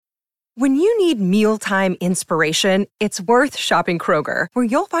When you need mealtime inspiration, it's worth shopping Kroger, where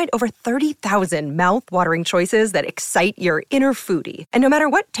you'll find over 30,000 mouth-watering choices that excite your inner foodie. And no matter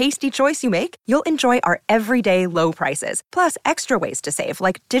what tasty choice you make, you'll enjoy our everyday low prices, plus extra ways to save,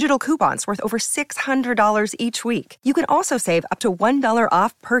 like digital coupons worth over $600 each week. You can also save up to $1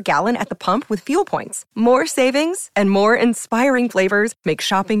 off per gallon at the pump with fuel points. More savings and more inspiring flavors make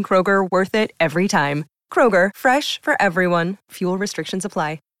shopping Kroger worth it every time. Kroger, fresh for everyone. Fuel restrictions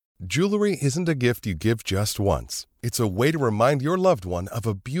apply. Jewelry isn't a gift you give just once. It's a way to remind your loved one of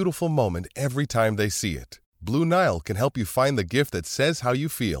a beautiful moment every time they see it. Blue Nile can help you find the gift that says how you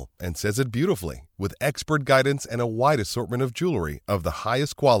feel and says it beautifully, with expert guidance and a wide assortment of jewelry of the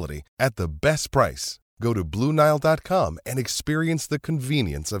highest quality at the best price. Go to BlueNile.com and experience the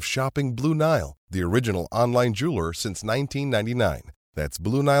convenience of shopping Blue Nile, the original online jeweler since 1999. That's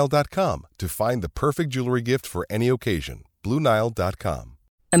BlueNile.com to find the perfect jewelry gift for any occasion. BlueNile.com.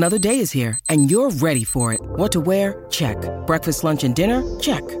 Another day is here, and you're ready for it. What to wear? Check. Breakfast, lunch, and dinner?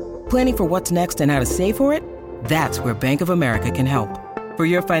 Check. Planning for what's next and how to save for it? That's where Bank of America can help. For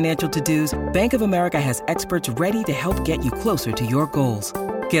your financial to-dos, Bank of America has experts ready to help get you closer to your goals.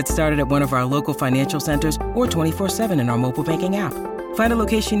 Get started at one of our local financial centers or 24/7 in our mobile banking app. Find a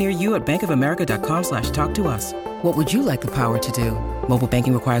location near you at bankofamerica.com/talktous. What would you like the power to do? Mobile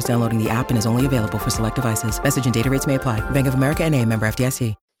banking requires downloading the app and is only available for select devices. Message and data rates may apply. Bank of America N.A., member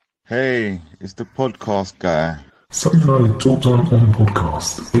FDIC. Hey, it's the podcast guy. Sutton United Talk Time on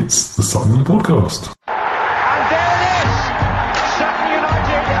podcast. It's the Sutton Podcast. And there it is! Sutton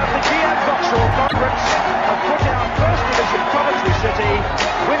United of the GM Vauxhall Conference have put out First Division Coventry City,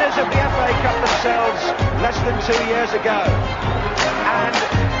 winners of the FA Cup themselves less than 2 years ago. And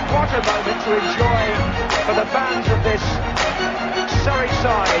what a moment to enjoy for the fans of this Surrey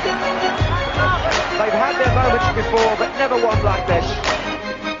side. They've had their moments before, but never one like this.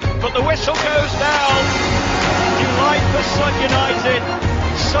 But the whistle goes down. Delight for Sutton United.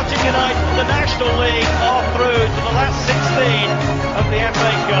 Sutton United, the National League, are through to the last 16 of the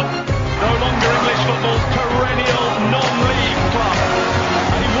FA Cup. No longer English football's perennial non-league club.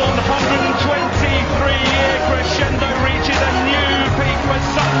 A 123-year crescendo reaches a new peak for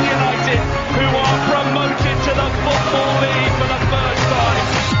Sutton United, who are promoted to the Football League for the first time.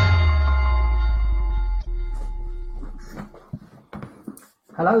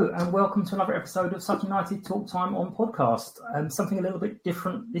 Hello and welcome to another episode of Sutton United Talk Time on podcast. Something a little bit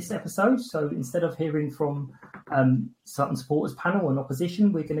different this episode. So instead of hearing from Sutton supporters panel and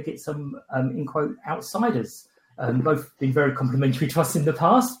opposition, we're going to get some, in quote, outsiders. Both been very complimentary to us in the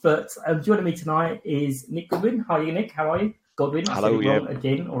past, but joining me tonight is Nick Godwin. Hi, Nick. How are you? Godwin. Hello. Wrong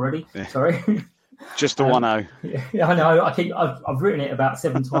again already. Yeah. Sorry. Just the 1-0. Yeah, I know. I've written it about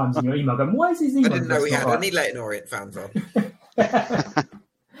 7 times in your email. Going, why is his email? I didn't know we had any Leyton Orient fans on.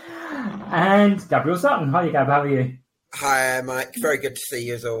 And Gabriel Sutton. Hi, Gab. How are you? Hi, Mike. Very good to see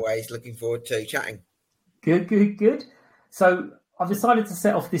you as always. Looking forward to chatting. Good. So I've decided to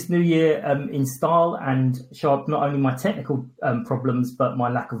set off this new year in style and show up not only my technical problems, but my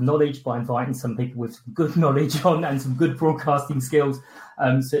lack of knowledge by inviting some people with some good knowledge on and some good broadcasting skills.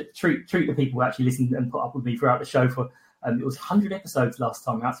 So treat the people who actually listen and put up with me throughout the show for, it was 100 episodes last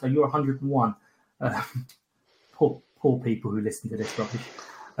time out, so you're 101. Poor people who listen to this rubbish.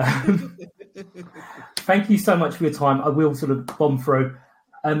 Thank you so much for your time. I will sort of bomb through.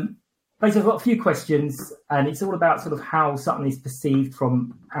 Basically, I've got a few questions, and it's all about sort of how Sutton is perceived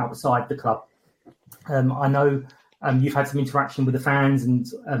from outside the club. I know you've had some interaction with the fans, and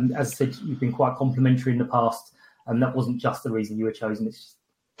as I said, you've been quite complimentary in the past, and that wasn't just the reason you were chosen.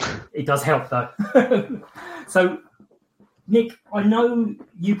 It does help, though. So, Nick, I know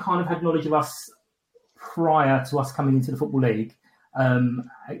you kind of had knowledge of us prior to us coming into the Football League.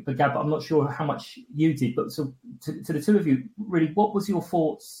 But Gab, I'm not sure how much you did, but so to the two of you, really, what was your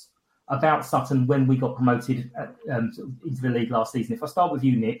thoughts about Sutton when we got promoted into the league last season? If I start with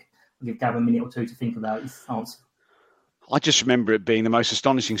you, Nick, I'll give Gab a minute or two to think about his answer. I just remember it being the most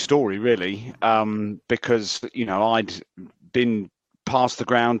astonishing story, really, because, you know, I'd been past the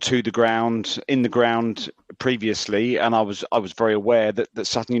ground, to the ground, in the ground previously, and I was very aware that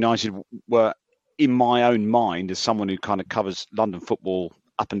Sutton United were, in my own mind, as someone who kind of covers London football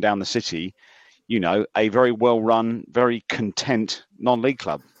up and down the city, you know, a very well-run, very content non-league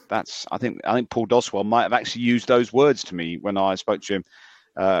club. I think Paul Doswell might have actually used those words to me when I spoke to him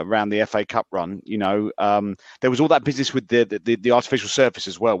around the FA Cup run. You know, there was all that business with the artificial surface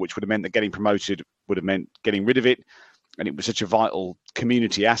as well, which would have meant that getting promoted would have meant getting rid of it, and it was such a vital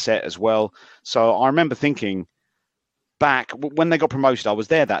community asset as well. So I remember thinking, back when they got promoted. I was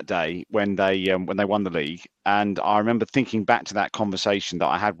there that day when they won the league, and I remember thinking back to that conversation that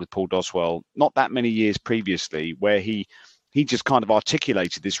I had with Paul Doswell not that many years previously, where he just kind of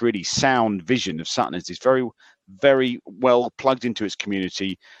articulated this really sound vision of Sutton as this very, very well plugged into its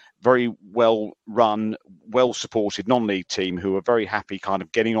community, very well run, well supported non-league team who are very happy kind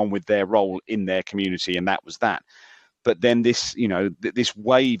of getting on with their role in their community, and that was that. But then this, this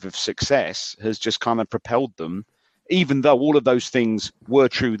wave of success has just kind of propelled them, even though all of those things were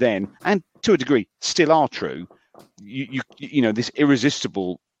true then, and to a degree still are true. This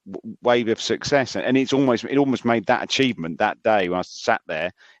irresistible wave of success, and it almost made that achievement that day when I sat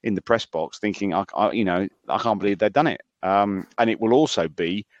there in the press box thinking, I can't believe they've done it. And it will also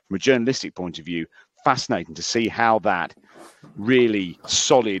be, from a journalistic point of view, fascinating to see how that really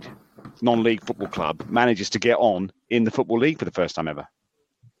solid non-league football club manages to get on in the Football League for the first time ever.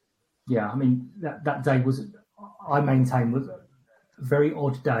 Yeah, I mean, that day was, I maintain, was a very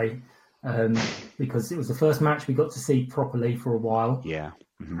odd day because it was the first match we got to see properly for a while. Yeah.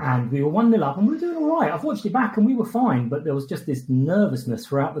 Mm-hmm. And we were 1-0 up and we were doing all right. I've watched it back and we were fine, but there was just this nervousness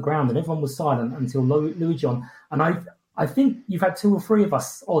throughout the ground and everyone was silent until Louis John. And I think you've had 2 or 3 of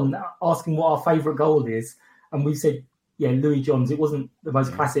us on asking what our favourite goal is. And we said, yeah, Louis Johns. It wasn't the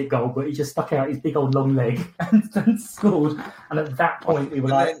most classic goal, but he just stuck out his big old long leg and scored. And at that point, we were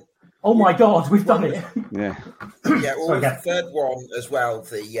like, oh my God, we've done it. Yeah. Yeah, the third one as well,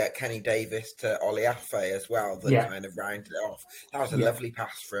 the Kenny Davis to Ollie Afe as well, that kind of rounded it off. That was a lovely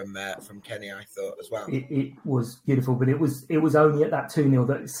pass from Kenny, I thought, as well. It was beautiful, but it was only at that 2-0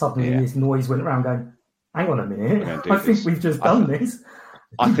 that suddenly this noise went around going, hang on a minute, I think we've just done this.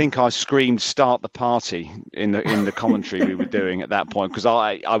 I think I screamed "Start the party" in the commentary we were doing at that point, because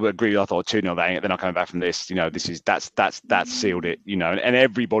I would agree. I thought 2-0, they're not coming back from this. That's sealed it. And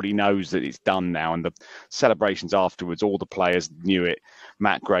everybody knows that it's done now. And the celebrations afterwards, all the players knew it.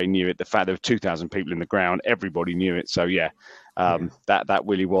 Matt Gray knew it. The fact there were 2,000 people in the ground, everybody knew it. So that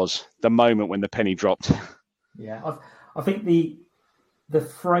really was the moment when the penny dropped. Yeah, I think the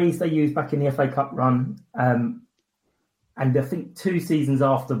phrase they used back in the FA Cup run. And I think 2 seasons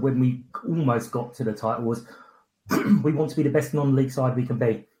after, when we almost got to the title, was we want to be the best non-league side we can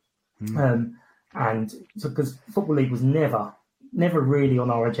be. And so, because Football League was never really on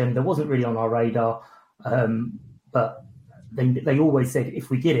our agenda, wasn't really on our radar. But they always said,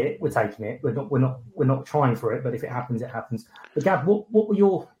 if we get it, we're taking it. We're not trying for it. But if it happens, it happens. But Gab, what were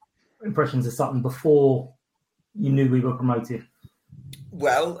your impressions of Sutton before you knew we were promoted?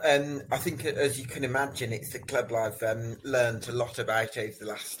 Well, I think, as you can imagine, it's a club I've learned a lot about over the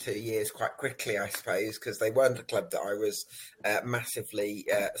last 2 years quite quickly, I suppose, because they weren't a club that I was massively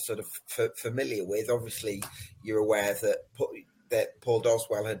sort of familiar with. Obviously, you're aware that Paul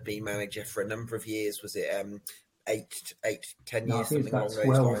Doswell had been manager for a number of years. Was it 10 years, something along those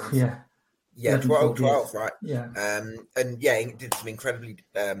lines? Yeah. Yeah, 12, right? Yeah. He did some incredibly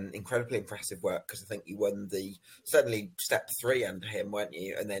impressive work, because I think you won certainly step 3 under him, weren't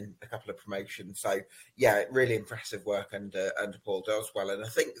you? And then a couple of promotions. So yeah, really impressive work under Paul Doswell. And I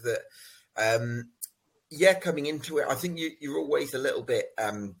think that coming into it, I think you're always a little bit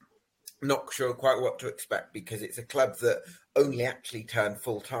not sure quite what to expect, because it's a club that only actually turned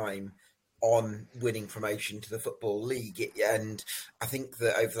full time on winning promotion to the Football League. And I think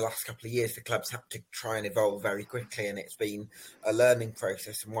that over the last couple of years, the club's had to try and evolve very quickly, and it's been a learning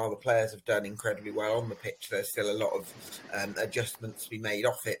process. And while the players have done incredibly well on the pitch, there's still a lot of adjustments to be made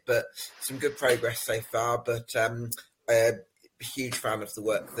off it, but some good progress so far. But a huge fan of the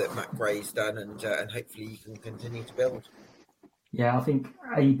work that Matt Gray's done, and hopefully you can continue to build. Yeah, I think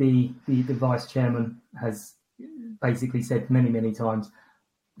AB, the vice chairman, has basically said many, many times,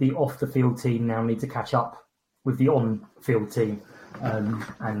 the off-the-field team now need to catch up with the on-field team.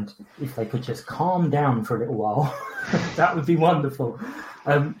 And if they could just calm down for a little while, that would be wonderful.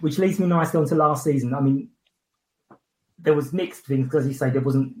 Which leads me nicely on to last season. I mean, there was mixed things, because as you say, there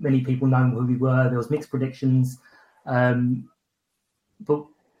wasn't many people knowing who we were. There was mixed predictions. But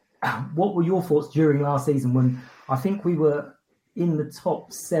what were your thoughts during last season, when I think we were in the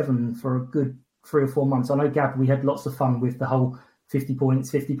top 7 for a good 3 or 4 months? I know, Gab, we had lots of fun with the whole 50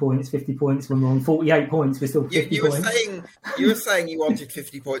 points. When we're on 48 points, we're still 50 points. You were saying you wanted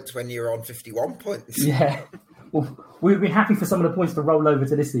 50 points when you were on 51 points. Yeah. Well, we'd be happy for some of the points to roll over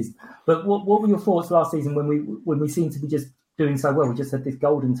to this season. But what were your thoughts last season when we seemed to be just doing so well? We just had this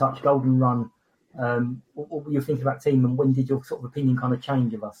golden run. What were you thinking about team, and when did your sort of opinion kind of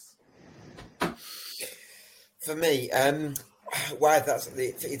change of us? For me, Wow,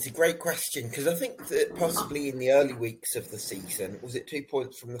 it's a great question, because I think that possibly in the early weeks of the season, was it 2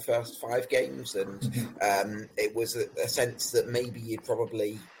 points from the first 5 games, and it was a sense that maybe you'd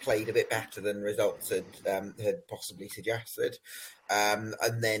probably played a bit better than results had possibly suggested, and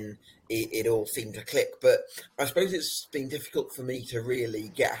then it all seemed to click. But I suppose it's been difficult for me to really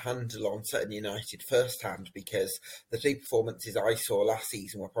get a handle on Sutton United firsthand, because the 2 performances I saw last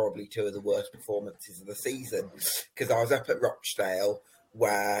season were probably 2 of the worst performances of the season, because I was up at Rochdale,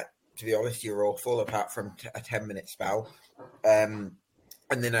 where, to be honest, you're awful, apart from a 10-minute spell. And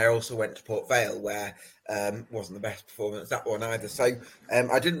then I also went to Port Vale, where wasn't the best performance, that one either. So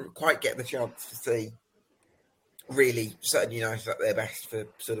I didn't quite get the chance to see really Sutton United at their best for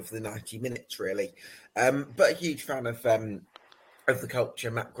sort of the 90 minutes, really. But a huge fan of the culture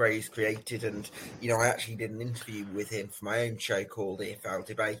Matt Gray's created, and I actually did an interview with him for my own show called EFL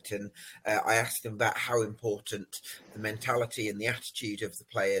Debate, and I asked him about how important the mentality and the attitude of the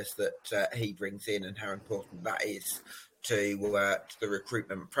players that he brings in, and how important that is to the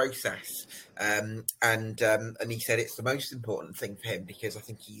recruitment process, and he said it's the most important thing for him, because I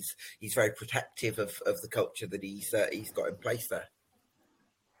think he's very protective of the culture that he's got in place there.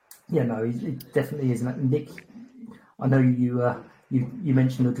 Yeah, no, it definitely is. Nick, I know you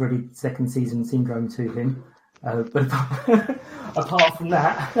mentioned the dreaded second season syndrome to him, but apart from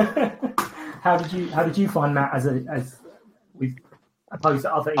that, how did you find Matt as with opposed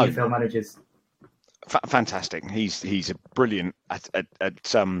to other EFL managers? Fantastic. He's a brilliant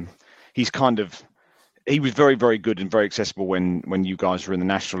he was very, very good and very accessible when you guys were in the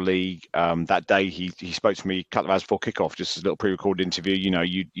National League. That day he spoke to me a couple of hours before kickoff, just as a little pre-recorded interview.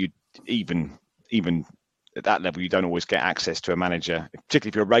 You even at that level, you don't always get access to a manager, particularly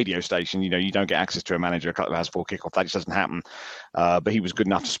if you're a radio station. You don't get access to a manager a couple of hours before kickoff. That just doesn't happen. But he was good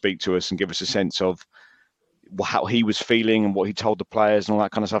enough to speak to us and give us a sense of how he was feeling and what he told the players and all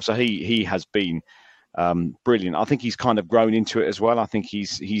that kind of stuff. So he has been brilliant. I think he's kind of grown into it as well. I think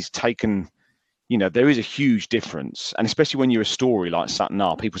he's taken, there is a huge difference, and especially when you're a story like Sutton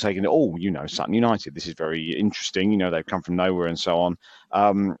are, people taking it, Sutton United, this is very interesting, they've come from nowhere and so on.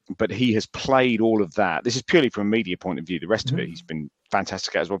 But he has played all of that. This is purely from a media point of view. The rest of it he's been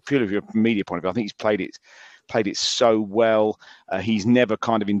fantastic at as well. Purely from a media point of view, I think he's played it so well. He's never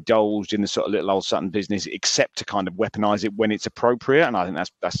kind of indulged in the sort of little old Sutton business, except to kind of weaponize it when it's appropriate, and I think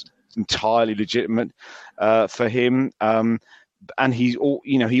that's entirely legitimate for him. And he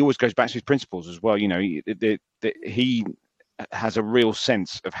always goes back to his principles as well. He has a real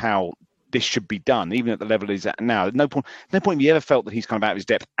sense of how this should be done, even at the level he's at now. There's no point have you ever felt that he's kind of out of his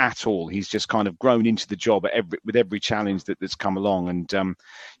depth at all. He's just kind of grown into the job with every challenge that's come along. And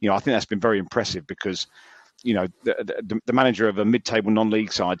I think that's been very impressive, because the manager of a mid-table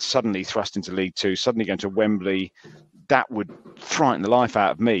non-league side suddenly thrust into League Two, suddenly going to Wembley, that would frighten the life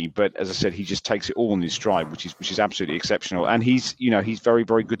out of me. But as I said, he just takes it all in his stride, which is absolutely exceptional. And he's very,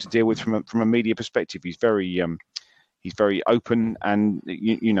 very good to deal with from a media perspective. He's very open, and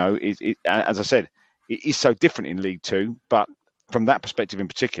as I said, it is so different in League Two. But from that perspective in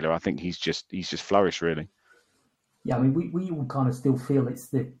particular, I think he's just flourished really. Yeah, I mean, we all kind of still feel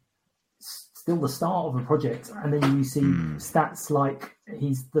it's still the start of a project, and then you see stats like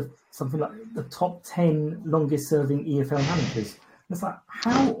he's something like the top 10 longest serving EFL managers. And it's like,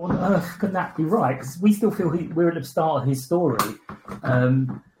 how on earth can that be right? Because we still feel we're at the start of his story.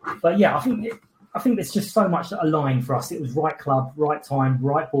 But yeah, I think there's just so much that aligned for us. It was right club, right time,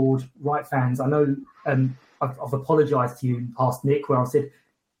 right board, right fans. I know I've apologised to you past Nick, where I said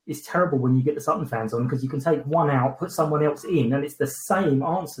it's terrible when you get the Sutton fans on, because you can take one out, put someone else in, and it's the same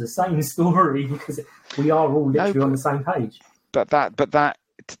answer, same story, because we are all literally on the same page. But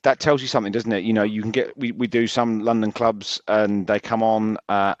that tells you something, doesn't it? You can get we do some London clubs, and they come on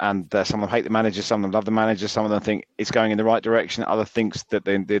and some of them hate the manager, some of them love the manager, some of them think it's going in the right direction, other thinks that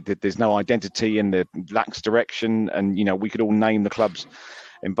there's no identity and there lacks direction. And we could all name the clubs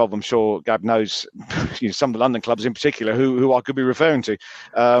involved. I'm sure Gab knows some of the London clubs in particular who I could be referring to.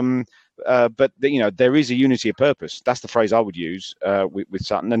 But there is a unity of purpose. That's the phrase I would use with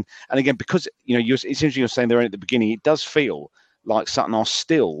Sutton. And again, because it's interesting you're saying there at the beginning, it does feel like Sutton are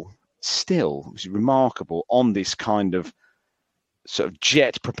still, which is remarkable, on this kind of sort of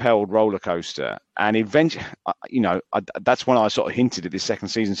jet-propelled roller coaster. And eventually, that's when I sort of hinted at this second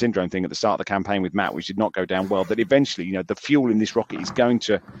season syndrome thing at the start of the campaign with Matt, which did not go down well. That eventually, the fuel in this rocket is going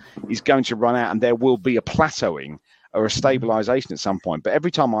to run out, and there will be a plateauing or a stabilisation at some point. But every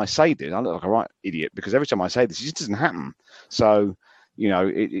time I say this, I look like a right idiot, because every time I say this, it just doesn't happen. So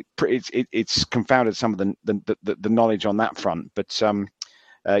it's confounded some of the knowledge on that front. But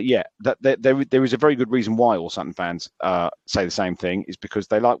there is a very good reason why all Sutton fans say the same thing, is because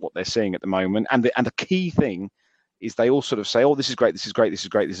they like what they're seeing at the moment. And the key thing is they all sort of say, oh, this is great, this is great, this is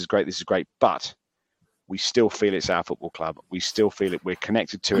great, this is great, this is great. But we still feel it's our football club. We still feel it. We're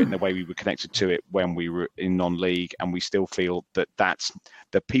connected to it in the way we were connected to it when we were in non-league. And we still feel that that's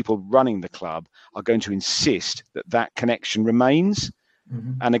the people running the club are going to insist that that connection remains.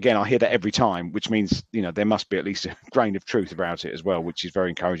 Mm-hmm. And again, I hear that every time, which means, there must be at least a grain of truth about it as well, which is very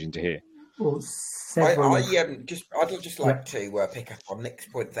encouraging to hear. Well, I'd just like to pick up on Nick's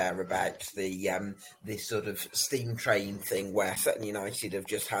point there about the this sort of steam train thing where Sutton United have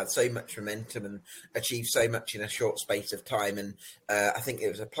just had so much momentum and achieved so much in a short space of time, and I think it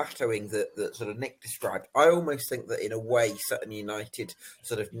was a plateauing that sort of Nick described. I almost think that in a way Sutton United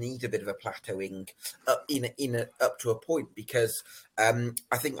sort of need a bit of a plateauing up to a point, because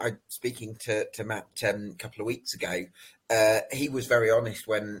I think speaking to Matt a couple of weeks ago. He was very honest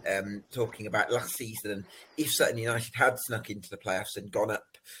when talking about last season, and if Sutton United had snuck into the playoffs and gone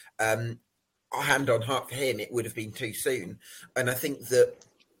up, hand on heart for him, it would have been too soon. And I think that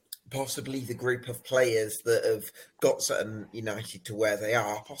possibly the group of players that have got Sutton United to where they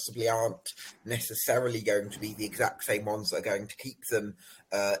are possibly aren't necessarily going to be the exact same ones that are going to keep them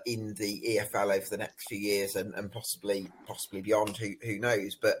in the EFL over the next few years and possibly beyond, who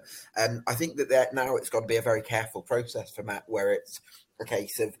knows. But I think that now it's got to be a very careful process for Matt, where it's a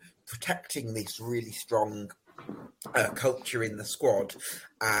case of protecting this really strong culture in the squad,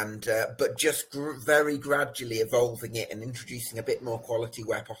 and but just very gradually evolving it and introducing a bit more quality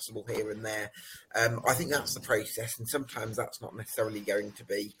where possible here and there. I think that's the process, and sometimes that's not necessarily going to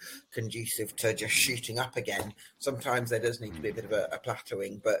be conducive to just shooting up again. Sometimes there does need to be a bit of a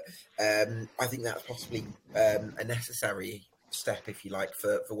plateauing, but I think that's possibly a necessary step, if you like,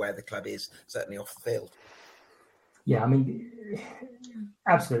 for where the club is, certainly off the field. Yeah, I mean,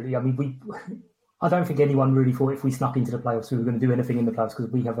 absolutely. I mean, I don't think anyone really thought if we snuck into the playoffs we were going to do anything in the playoffs, because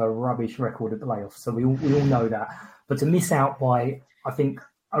we have a rubbish record at the playoffs. So we all know that. But to miss out by, I think,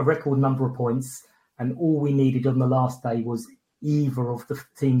 a record number of points, and all we needed on the last day was either of the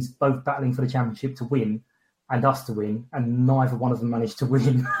teams both battling for the championship to win and us to win, and neither one of them managed to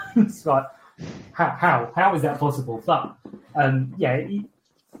win. It's like, how is that possible? But I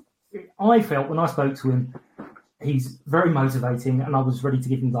felt when I spoke to him, he's very motivating, and I was ready to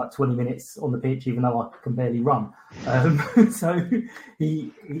give him like 20 minutes on the pitch, even though I can barely run. So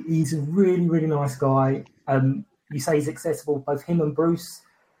he's a really, really nice guy. You say he's accessible. Both him and Bruce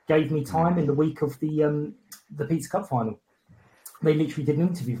gave me time in the week of the Pizza Cup final. They literally did an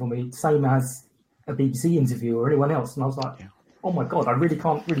interview for me, same as a BBC interview or anyone else. And I was like, oh my God, I really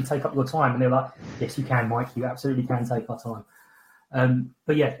can't really take up your time. And they're like, yes, you can, Mike. You absolutely can take our time.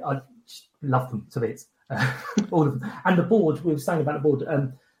 But yeah, I just love them to bits. All of them. And the board, we were saying about the board,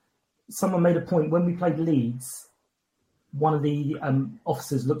 someone made a point when we played Leeds, one of the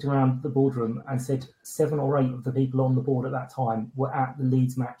officers looked around the boardroom and said 7 or 8 of the people on the board at that time were at the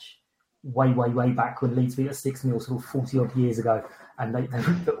Leeds match way back when Leeds beat us 6-0, sort of 40 odd years ago, and they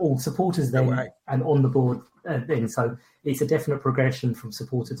were all supporters then and on the board then. So it's a definite progression from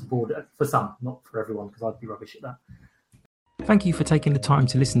supporter to board for some, not for everyone, because I'd be rubbish at that. Thank you for taking the time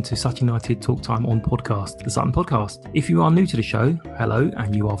to listen to Sutton United Talk Time on podcast, the Sutton Podcast. If you are new to the show, hello,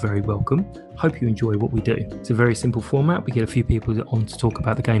 and you are very welcome. Hope you enjoy what we do. It's a very simple format. We get a few people on to talk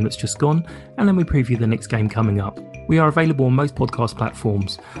about the game that's just gone, and then we preview the next game coming up. We are available on most podcast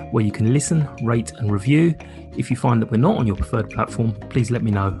platforms where you can listen, rate and review. If you find that we're not on your preferred platform, please let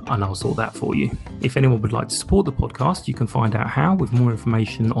me know and I'll sort that for you. If anyone would like to support the podcast, you can find out how with more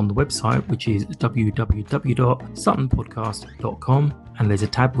information on the website, which is www.suttonpodcast.com, and there's a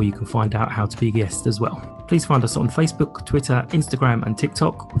tab where you can find out how to be a guest as well. Please find us on Facebook, Twitter, Instagram and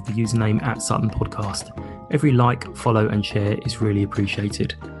TikTok with the username @SuttonPodcast. Every like, follow and share is really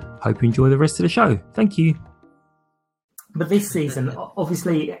appreciated. Hope you enjoy the rest of the show. Thank you. But this season,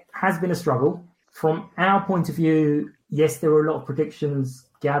 obviously, has been a struggle. From our point of view, yes, there were a lot of predictions,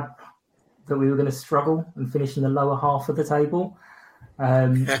 Gab, that we were going to struggle and finish in the lower half of the table.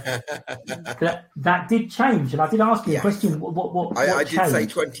 That did change, and I did ask you a question. What I did say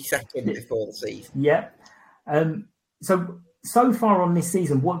 22nd before the season. Yeah. So far on this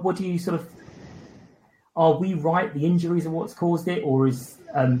season, what do you sort of? Are we right? The injuries are what's caused it, or is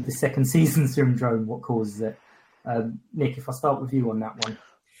the second season syndrome what causes it? Nick, if I start with you on that one.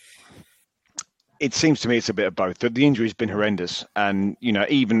 It seems to me it's a bit of both. The injury's been horrendous, and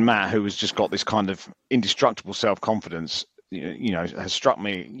even Matt, who has just got this kind of indestructible self-confidence, has struck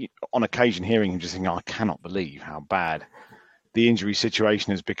me on occasion hearing him just thinking, I cannot believe how bad the injury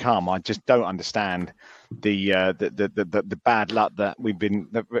situation has become. I just don't understand the bad luck that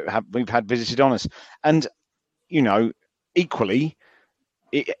we've had visited on us. And equally,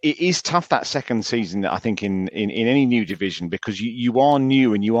 it is tough that second season, I think, in any new division, because you are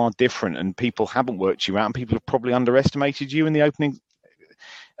new and you are different, and people haven't worked you out, and people have probably underestimated you in the opening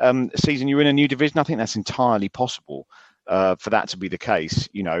season you're in a new division. I think that's entirely possible for that to be the case.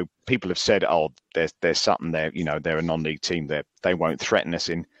 People have said, "Oh, there's something there. They're a non-league team. They won't threaten us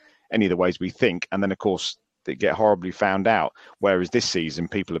in any of the ways we think." And then, of course, they get horribly found out. Whereas this season,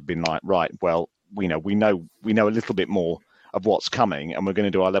 people have been like, "Right, well, we know a little bit more of what's coming, and we're going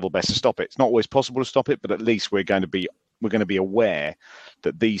to do our level best to stop it." It's not always possible to stop it, but at least we're going to be aware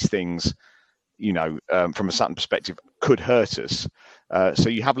that these things, from a Sutton perspective, could hurt us. So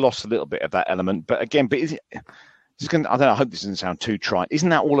you have lost a little bit of that element. But again, is it? I don't know. I hope this doesn't sound too trite. Isn't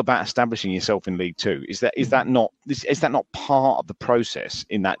that all about establishing yourself in League Two? Is that not part of the process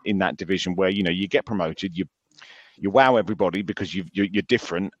in that division where you get promoted, you wow everybody because you're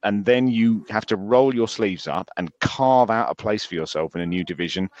different, and then you have to roll your sleeves up and carve out a place for yourself in a new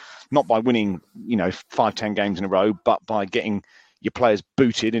division, not by winning 5-10 games in a row, but by getting your players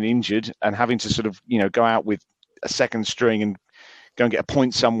booted and injured and having to sort of go out with a second string and go and get a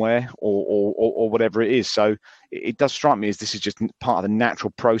point somewhere or whatever it is. So it does strike me as this is just part of the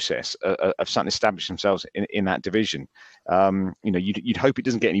natural process of Sutton establishing themselves in that division. You'd hope it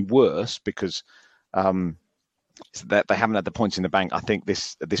doesn't get any worse, because that they haven't had the points in the bank, I think,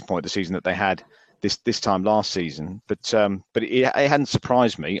 at this point of the season that they had this time last season. But it hadn't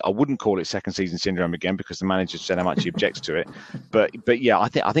surprised me. I wouldn't call it second season syndrome again, because the manager said how much he objects to it. But yeah, I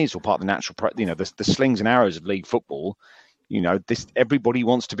think it's all part of the natural, the slings and arrows of league football. Everybody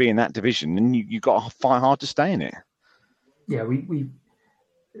wants to be in that division, and you got to fight hard to stay in it. Yeah,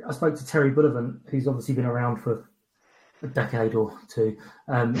 I spoke to Terry Bullivant, who's obviously been around for a decade or two,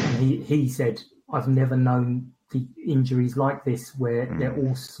 and he said, "I've never known the injuries like this where they're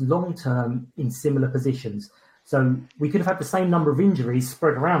all long-term in similar positions." So we could have had the same number of injuries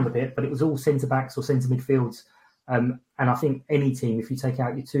spread around a bit, but it was all centre-backs or centre midfields. And I think any team, if you take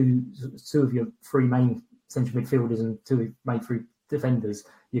out your two of your three main central midfielders and two main three defenders,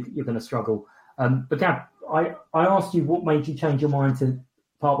 you're going to struggle. But Gab, I asked you what made you change your mind to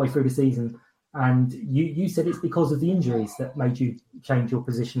partway through the season, and you said it's because of the injuries that made you change your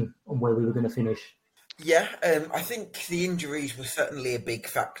position on where we were going to finish. Yeah, I think the injuries were certainly a big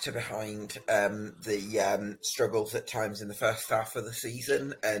factor behind the struggles at times in the first half of the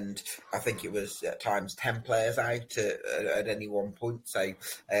season, and I think it was at times 10 players out at any one point. So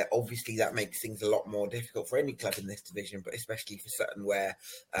obviously that makes things a lot more difficult for any club in this division, but especially for Sutton, where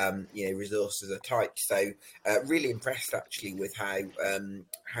resources are tight. So really impressed actually with how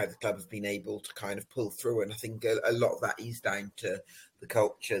the club have been able to kind of pull through, and I think a lot of that is down to the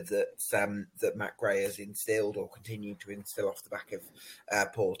culture that Matt Gray has instilled or continued to instill off the back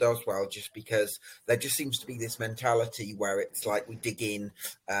of Paul Doswell, just because there just seems to be this mentality where it's like we dig in,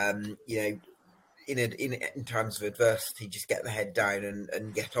 in times of adversity, just get the head down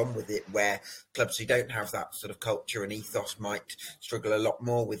and get on with it, where clubs who don't have that sort of culture and ethos might struggle a lot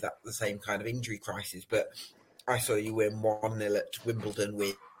more with the same kind of injury crisis. But I saw you win 1-0 at Wimbledon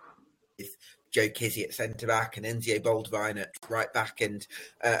with Joe Kizzy at centre-back and Enzio Boldewijn at right-back, and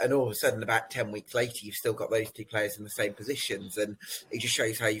all of a sudden, about 10 weeks later, you've still got those two players in the same positions, and it just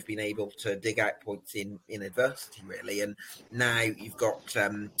shows how you've been able to dig out points in adversity, really. And now you've got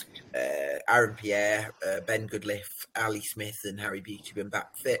Aaron Pierre, Ben Goodliff, Ali Smith and Harry Beautyman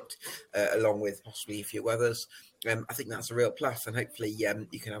back fit, along with possibly a few others. I think that's a real plus, and hopefully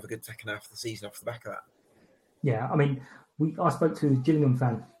you can have a good second half of the season off the back of that. Yeah, I mean, I spoke to a Gillingham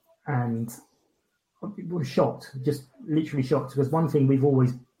fan, and we're shocked, just literally shocked, because one thing we've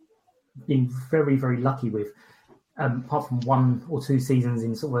always been very, very lucky with, apart from 1 or 2 seasons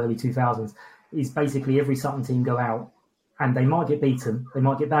in sort of early 2000s, is basically every Sutton team go out and they might get beaten, they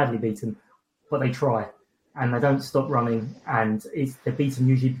might get badly beaten, but they try and they don't stop running, and they're beaten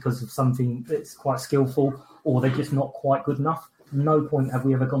usually because of something that's quite skillful, or they're just not quite good enough. No point have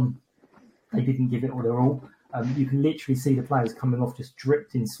we ever gone, they didn't give it all their all. You can literally see the players coming off just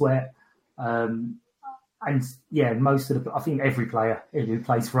dripped in sweat. And yeah, I think every player who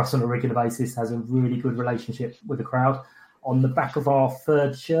plays for us on a regular basis has a really good relationship with the crowd. On the back of our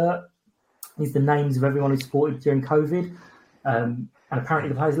third shirt is the names of everyone who supported during COVID. And apparently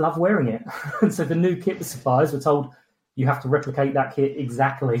the players love wearing it. And so the new kit suppliers were told, you have to replicate that kit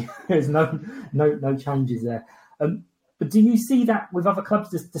exactly. There's no changes there. But do you see that with other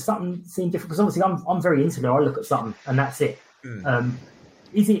clubs? Does Sutton seem different? Because obviously I'm very insular. I look at Sutton and that's it.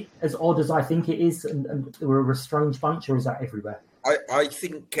 is it as odd as I think it is, and we're a strange bunch, or is that everywhere? I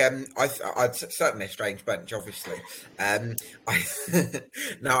think I'd certainly a strange bunch, obviously. I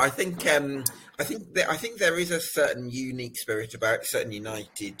think there is a certain unique spirit about certain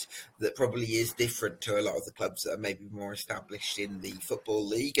United that probably is different to a lot of the clubs that are maybe more established in the Football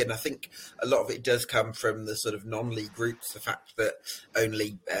League, and I think a lot of it does come from the sort of non-league roots. The fact that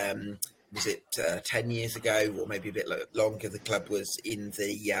only 10 years ago, or maybe a bit longer, the club was in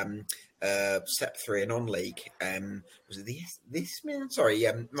the Step 3 and non-league. Was it the Isthmian? Sorry,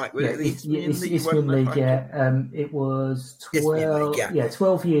 Mike. Was it the Isthmian League? Yeah, it was 12. League,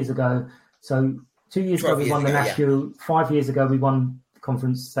 12 years ago. So 2 years ago we won the National. Yeah. 5 years ago we won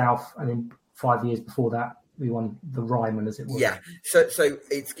Conference South, and then 5 years before that we won the Ryman, as it was. Yeah. So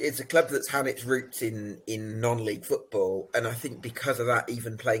it's a club that's had its roots in non-league football, and I think because of that,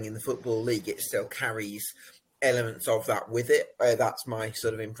 even playing in the Football League, it still carries elements of that with it. That's my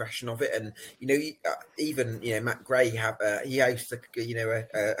sort of impression of it. And even Matt Gray he hosts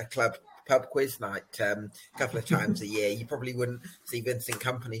a club pub quiz night a couple of times a year. You probably wouldn't see Vincent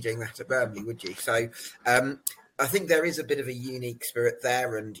Kompany doing that at Burnley, would you? So I think there is a bit of a unique spirit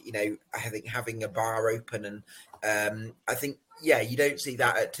there, and I think having a bar open, and I think you don't see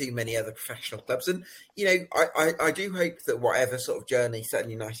that at too many other professional clubs. And I do hope that whatever sort of journey Sutton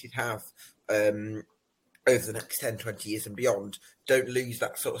United have over the next 10, 20 years and beyond, don't lose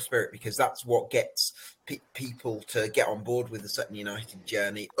that sort of spirit, because that's what gets people to get on board with the Sutton United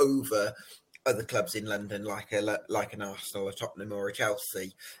journey over other clubs in London, like an Arsenal, a Tottenham, or a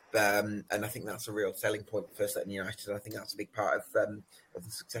Chelsea. And I think that's a real selling point for Sutton United. I think that's a big part of the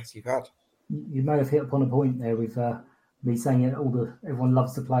success you've had. You may have hit upon a point there with me saying everyone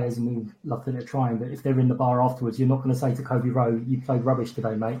loves the players and we love that they're trying, but if they're in the bar afterwards, you're not going to say to Kobe Rowe, "You played rubbish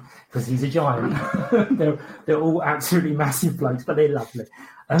today, mate," because he's a giant. they're all absolutely massive blokes, but they're lovely.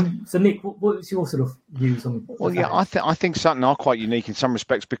 So Nick, what's your sort of views on? Well, yeah, I think Sutton are quite unique in some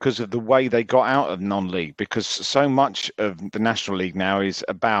respects because of the way they got out of non-league. Because so much of the National League now is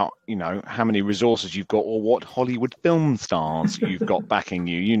about how many resources you've got or what Hollywood film stars you've got backing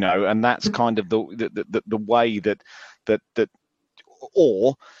you. And that's kind of the way that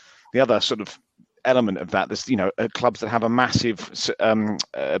or the other sort of element of that, there's clubs that have a massive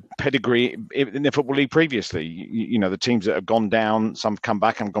pedigree in the Football League previously. The teams that have gone down, some have come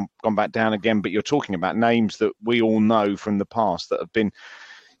back and gone back down again, but you're talking about names that we all know from the past that have been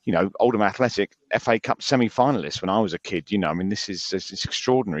Oldham Athletic FA Cup semi-finalists when I was a kid. It's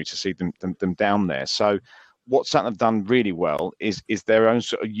extraordinary to see them down there. So what Sutton have done really well is their own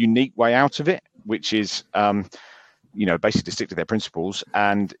sort of unique way out of it, which is basically to stick to their principles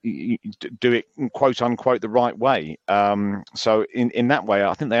and do it, quote unquote, the right way. So in that way,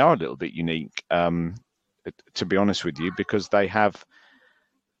 I think they are a little bit unique, to be honest with you, because they have,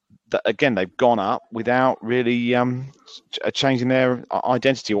 again, they've gone up without really changing their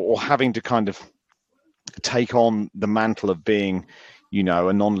identity or having to kind of take on the mantle of being,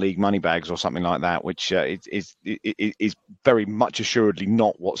 a non-league moneybags or something like that, which is very much assuredly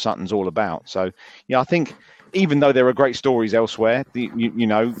not what Sutton's all about. So, I think even though there are great stories elsewhere,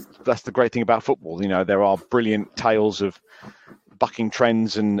 that's the great thing about football. There are brilliant tales of bucking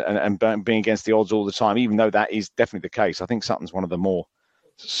trends and being against the odds all the time. Even though that is definitely the case, I think Sutton's one of the more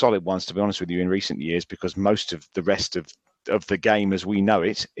solid ones, to be honest with you, in recent years, because most of the rest of the game as we know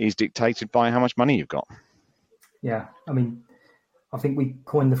it is dictated by how much money you've got. Yeah, I think we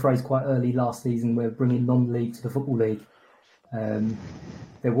coined the phrase quite early last season, we're bringing non-league to the Football League.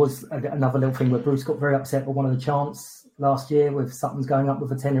 There was another little thing where Bruce got very upset by one of the chants last year with Sutton's going up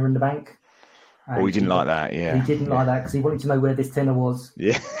with a tenner in the bank. Oh, he didn't like that, yeah. He didn't like that because he wanted to know where this tenner was.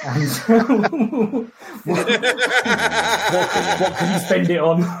 Yeah. And what can you spend it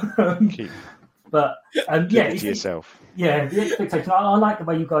on? But keep it to yourself. Yeah, the expectation. I like the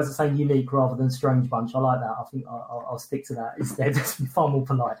way you guys are saying unique rather than strange bunch. I like that. I think I'll stick to that instead. It's far more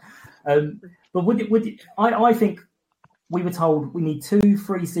polite. But I think we were told we need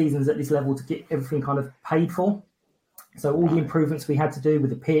 2-3 seasons at this level to get everything kind of paid for. So all the improvements we had to do with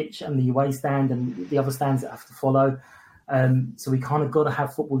the pitch and the away stand and the other stands that have to follow. So we kind of got to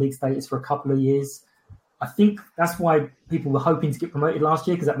have Football League status for a couple of years. I think that's why people were hoping to get promoted last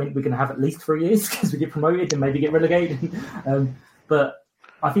year, because that meant we're going to have at least 3 years because we get promoted and maybe get relegated. But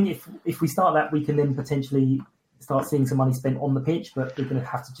I think if we start that, we can then potentially start seeing some money spent on the pitch, but we're going to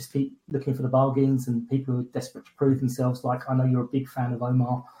have to just keep looking for the bargains and people who are desperate to prove themselves. Like, I know you're a big fan of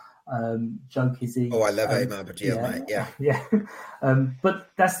Omar, Joe Kizzy. Oh, I love Omar Badil, mate. Yeah. Yeah. But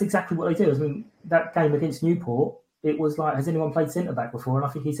that's exactly what they do. That game against Newport, it was like, has anyone played centre-back before? And I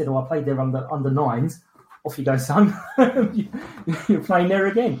think he said, I played there under nines. off you go, son. You're playing there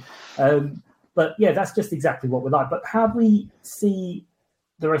again. But yeah, that's just exactly what we're like. But how do we see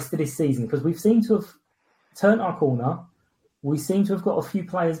the rest of this season? Because we've seemed to have turned our corner. We seem to have got a few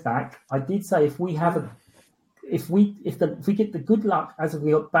players back. I did say if we get the good luck as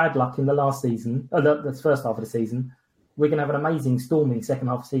we got bad luck in the last season, the first half of the season, we're going to have an amazing storming second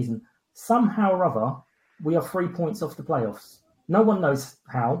half of the season. Somehow or other, we are 3 points off the playoffs. No one knows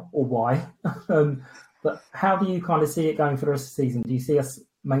how or why. But how do you kind of see it going for the rest of the season? Do you see us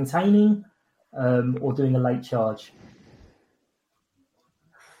maintaining or doing a late charge?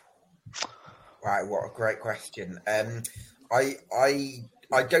 Right, what a great question. I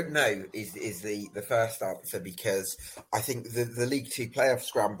don't know is the first answer, because I think the League Two playoff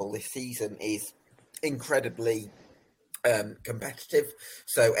scramble this season is incredibly competitive.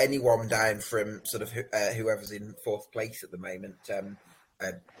 So anyone down from sort of whoever's in fourth place at the moment,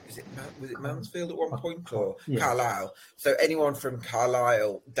 was it Mansfield at one point or Carlisle? So anyone from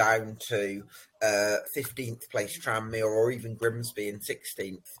Carlisle down to 15th place Tranmere or even Grimsby in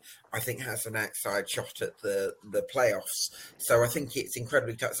 16th, I think has an outside shot at the playoffs. So I think it's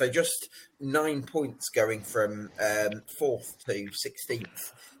incredibly tough. So just 9 points going from 4th to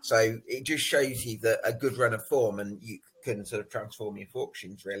 16th. So it just shows you that a good run of form, and you can sort of transform your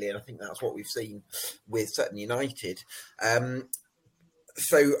fortunes, really. And I think that's what we've seen with Sutton United. But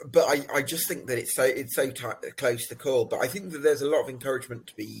I just think that it's so close to call. But I think that there's a lot of encouragement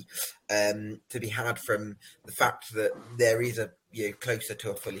to be had from the fact that there is closer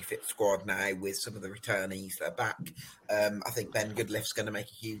to a fully fit squad now with some of the returnees that are back. I think Ben Goodliff's going to make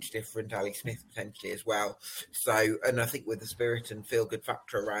a huge difference. Ali Smith potentially as well. So, and I think with the spirit and feel good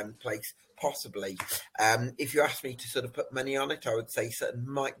factor around the place, possibly. If you asked me to sort of put money on it, I would say Sutton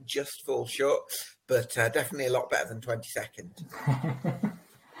might just fall short, but definitely a lot better than 22nd.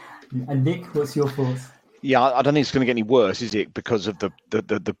 And Nick, what's your thoughts? Yeah, I don't think it's going to get any worse, is it? Because of the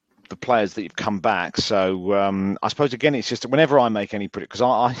players that have come back. So I suppose again, it's just whenever I make any prediction, because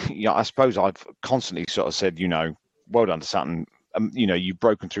I suppose I've constantly sort of said, well done to Sutton. You've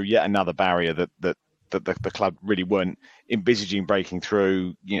broken through yet another barrier that the club really weren't envisaging breaking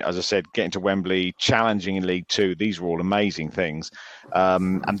through. As I said, getting to Wembley, challenging in League Two, these were all amazing things.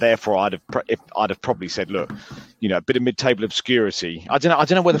 And therefore, I'd have probably said, look, a bit of mid-table obscurity. I don't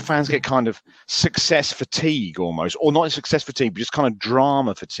know whether fans get kind of success fatigue almost, or not success fatigue, but just kind of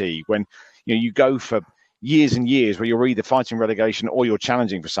drama fatigue when you go for years and years where you're either fighting relegation or you're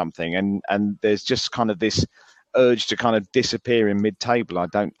challenging for something, and there's just kind of this urge to kind of disappear in mid-table. I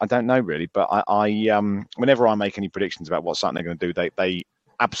don't know really, but I whenever I make any predictions about what Sutton are going to do, they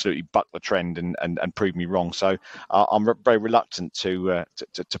absolutely buck the trend and prove me wrong. So I'm very reluctant to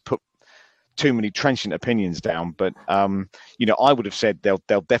put too many trenchant opinions down. But I would have said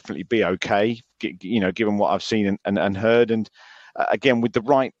they'll definitely be okay. Given what I've seen and heard, and again with the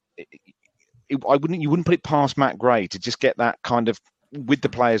right, you wouldn't put it past Matt Gray to just get that kind of with the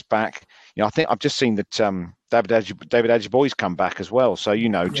players back. I think I've just seen that David Ajiboye's come back as well. So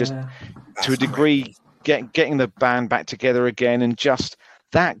just to a degree, getting the band back together again, and just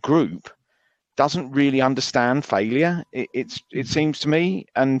that group doesn't really understand failure. It seems to me,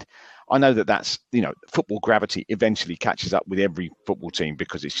 and I know that's football gravity eventually catches up with every football team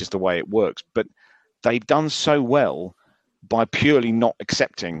because it's just the way it works. But they've done so well by purely not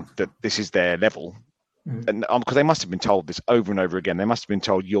accepting that this is their level. And because they must have been told this over and over again, they must have been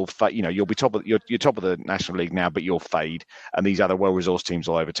told you'll be top of you're top of the National League now, but you'll fade, and these other well-resourced teams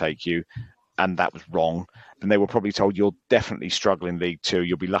will overtake you, and that was wrong. Then they were probably told you'll definitely struggle in League Two,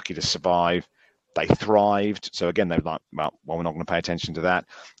 you'll be lucky to survive. They thrived, so again they're like, well, we're not going to pay attention to that.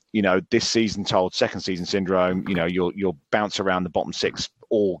 This season told second season syndrome. You'll bounce around the bottom six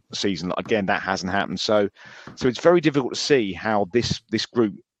all season. Again, that hasn't happened. So it's very difficult to see how this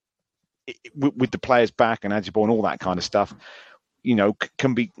group, with the players back and Ajiboye and all that kind of stuff,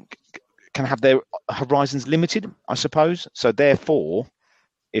 can have their horizons limited, I suppose. So therefore,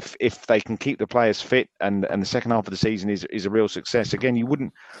 if they can keep the players fit and the second half of the season is a real success, again, you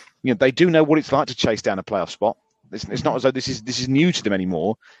wouldn't, they do know what it's like to chase down a playoff spot. It's not as though this is new to them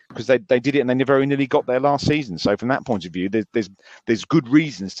anymore, because they did it and they very nearly got there last season. So from that point of view, there's good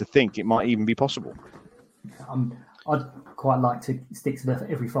reasons to think it might even be possible. I'd quite like to stick to that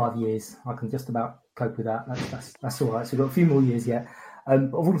every 5 years. I can just about cope with that. That's all right. So we've got a few more years yet.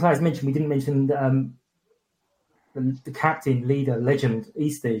 Of all the players mentioned, we didn't mention the captain, leader, legend,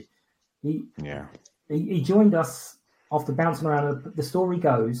 Eastie. He joined us after bouncing around. The story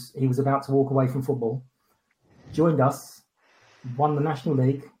goes he was about to walk away from football, joined us, won the National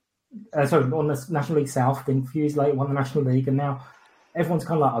League. On the National League South. Then a few years later, won the National League, and now everyone's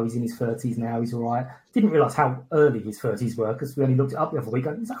kind of like, oh, he's in his 30s now, he's all right. Didn't realise how early his 30s were, because we only looked it up the other week.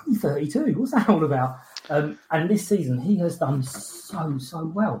 He's only 32. What's that all about? And this season, he has done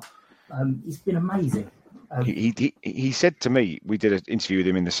so well. He's been amazing. He said to me, we did an interview with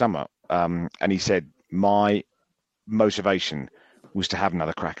him in the summer, and he said, my motivation was to have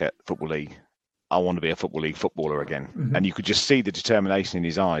another crack at Football League. I want to be a Football League footballer again. Mm-hmm. And you could just see the determination in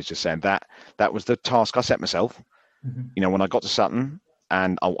his eyes, just saying that was the task I set myself. Mm-hmm. You know, when I got to Sutton,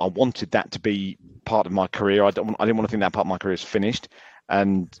 and I wanted that to be part of my career. I didn't want to think that part of my career is finished.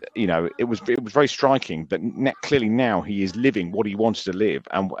 And, you know, it was very striking. But clearly now he is living what he wanted to live.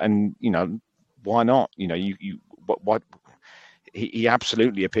 And you know, why not? You know, he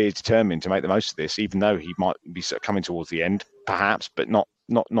absolutely appears determined to make the most of this, even though he might be sort of coming towards the end, perhaps, but not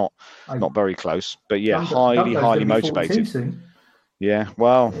very close. But yeah, highly motivated. Yeah,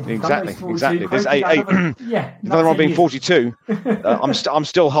 well, exactly. There's eight. Yeah, nothing wrong being 42. I'm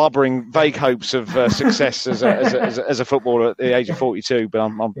still harbouring vague hopes of success as a footballer at the age of 42.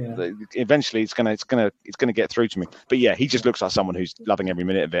 But eventually it's gonna get through to me. But yeah, he just looks like someone who's loving every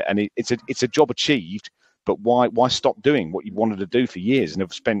minute of it, and it's a job achieved. But why stop doing what you wanted to do for years and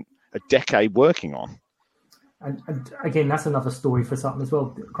have spent a decade working on? And again, that's another story for Sutton as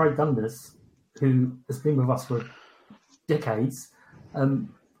well. Craig Dundas, who has been with us for decades,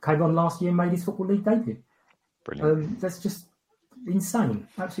 came on last year and made his Football League debut. Brilliant. That's just insane,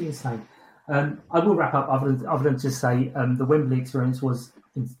 absolutely insane. I will wrap up other than just say the Wembley experience was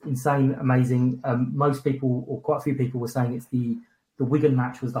insane, amazing. Most people, or quite a few people, were saying it's the Wigan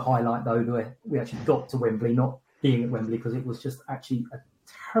match was the highlight, though, where we actually got to Wembley, not being at Wembley, because it was just actually a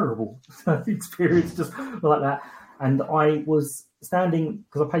terrible experience just like that. And I was standing,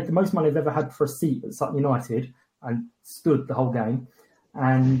 because I paid the most money I've ever had for a seat at Sutton United, and stood the whole game.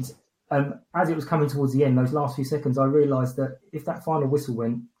 And as it was coming towards the end, those last few seconds, I realised that if that final whistle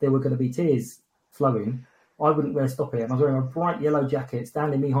went, there were going to be tears flowing. I wouldn't be able to stop it. And I was wearing a bright yellow jacket,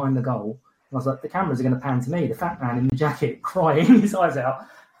 standing behind the goal. And I was like, the cameras are going to pan to me, the fat man in the jacket, crying his eyes out.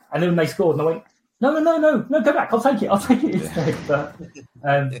 And then they scored, and I went, no, go back. I'll take it instead. But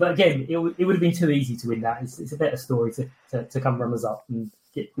again, it would have been too easy to win that. It's a better story to come runners up and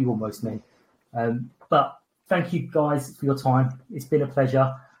get the almost men. But thank you guys for your time. It's been a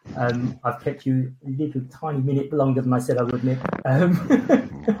pleasure. I've kept you a little tiny minute longer than I said I would, Nick.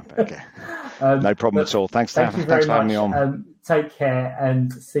 Okay. No problem at all. Thanks for having me on. Take care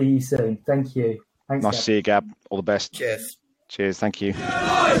and see you soon. Thank you. Thanks. Nice to see you, Gab. All the best. Cheers. Thank you.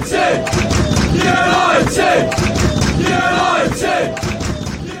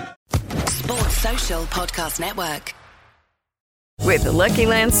 Sports Social Podcast Network. With the Lucky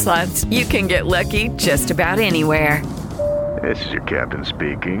Land Slots, you can get lucky just about anywhere. This is your captain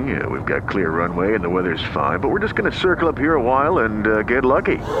speaking. We've got clear runway and the weather's fine, but we're just going to circle up here a while and get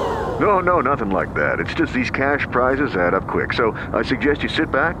lucky. No, nothing like that. It's just these cash prizes add up quick. So I suggest you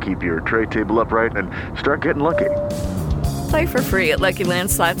sit back, keep your tray table upright, and start getting lucky. Play for free at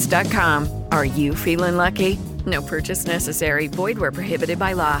LuckyLandSlots.com. Are you feeling lucky? No purchase necessary. Void where prohibited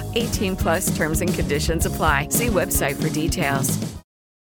by law. 18+ terms and conditions apply. See website for details.